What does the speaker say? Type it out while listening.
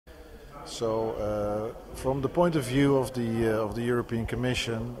So, from the point of view of the European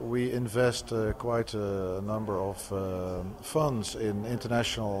Commission, we invest quite a number of funds in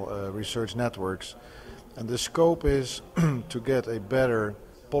international research networks, and the scope is to get a better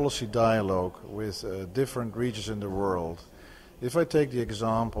policy dialogue with different regions in the world. If I take the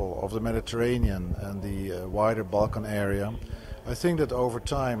example of the Mediterranean and the wider Balkan area, I think that over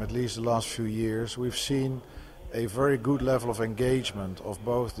time, at least the last few years, we've seen a very good level of engagement of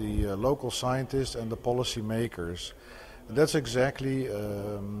both the local scientists and the policy makers. And that's exactly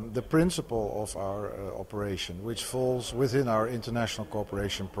the principle of our operation, which falls within our international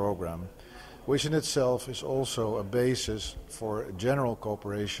cooperation program, which in itself is also a basis for general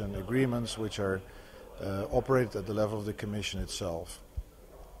cooperation agreements which are operated at the level of the Commission itself.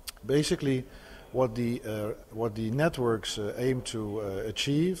 Basically, what the networks aim to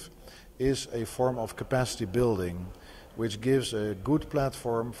achieve is a form of capacity building, which gives a good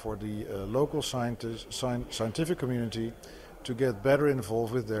platform for the local scientific community to get better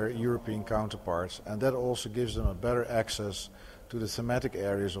involved with their European counterparts, and that also gives them a better access to the thematic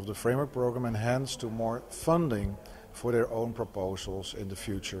areas of the framework program and hence to more funding for their own proposals in the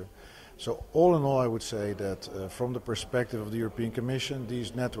future. So all in all, I would say that from the perspective of the European Commission,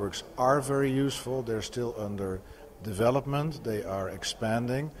 these networks are very useful. They're still under development, they are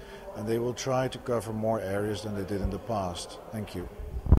expanding, and they will try to cover more areas than they did in the past. Thank you.